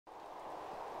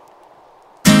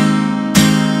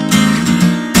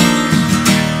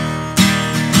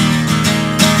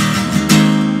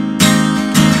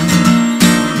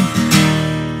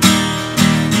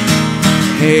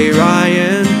Hey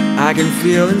Ryan, I can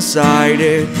feel inside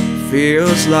it.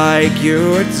 Feels like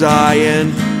you're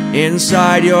dying.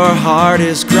 Inside your heart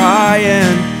is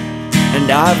crying,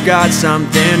 and I've got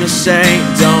something to say.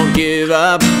 Don't give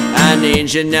up, I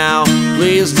need you now.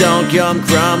 Please don't come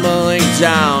crumbling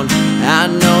down. I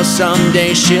know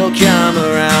someday she'll come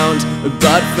around,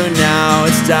 but for now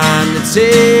it's time to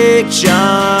take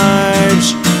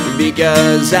charge.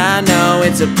 Because I know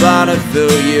it's a part of who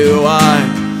you are.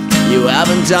 You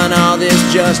haven't done all this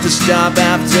just to stop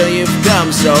after you've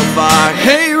come so far.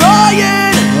 Hey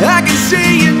Ryan, I can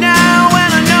see you now,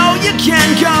 and I know you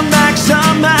can come back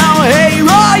somehow. Hey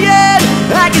Ryan,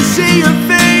 I can see your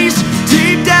face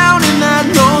deep down in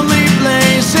that lonely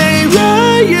place. Hey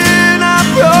Ryan, I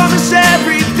promise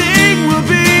everything will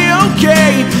be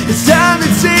okay. It's time to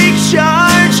take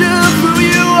charge of who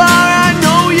you are. I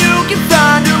know you can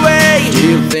find a way.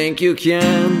 Do you think you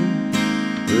can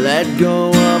let go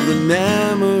of the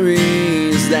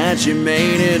memories that you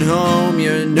made at home?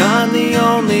 You're not the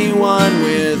only one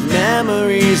with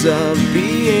memories of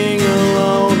being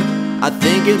alone. I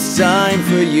think it's time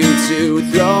for you to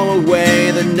throw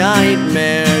away the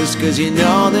nightmares, 'cause you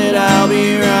know that I'll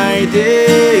be right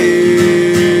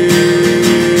there.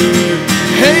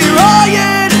 Hey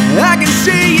Ryan, I can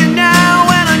see you now,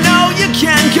 and I know you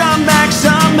can come back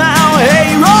somehow.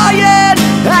 Hey Ryan,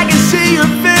 I can see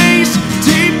your face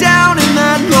deep down in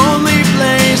that lonely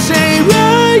place. Hey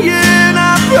Ryan,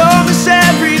 I promise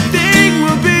everything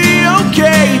will be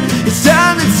okay. It's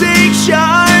time to take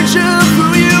charge of who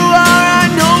you are. I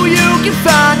know you can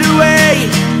find a way.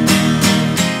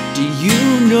 Do you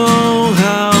know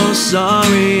how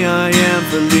sorry I am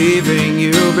for leaving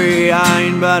you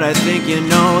behind? But I think you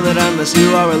know that unless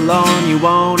you are alone, you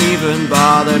won't even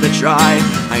bother to try.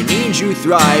 I need you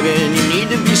thriving, you need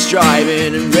to be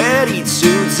striving and ready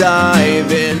to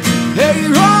dive in. Hey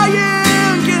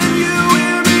Ryan, can you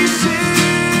hear me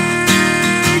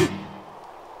sing?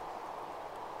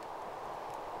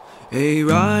 Hey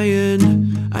Ryan,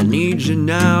 I need you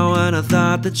now, and I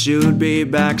thought that you'd be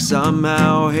back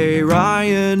somehow. Hey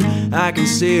Ryan, I can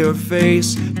see your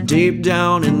face deep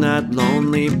down in that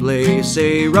lonely place.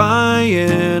 Hey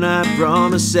Ryan, I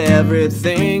promise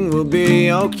everything will be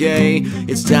okay.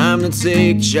 It's time to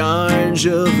take charge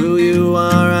of who you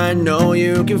are. I know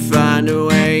you can find a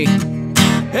way.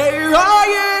 Hey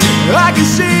Ryan, I can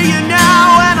see you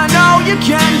now,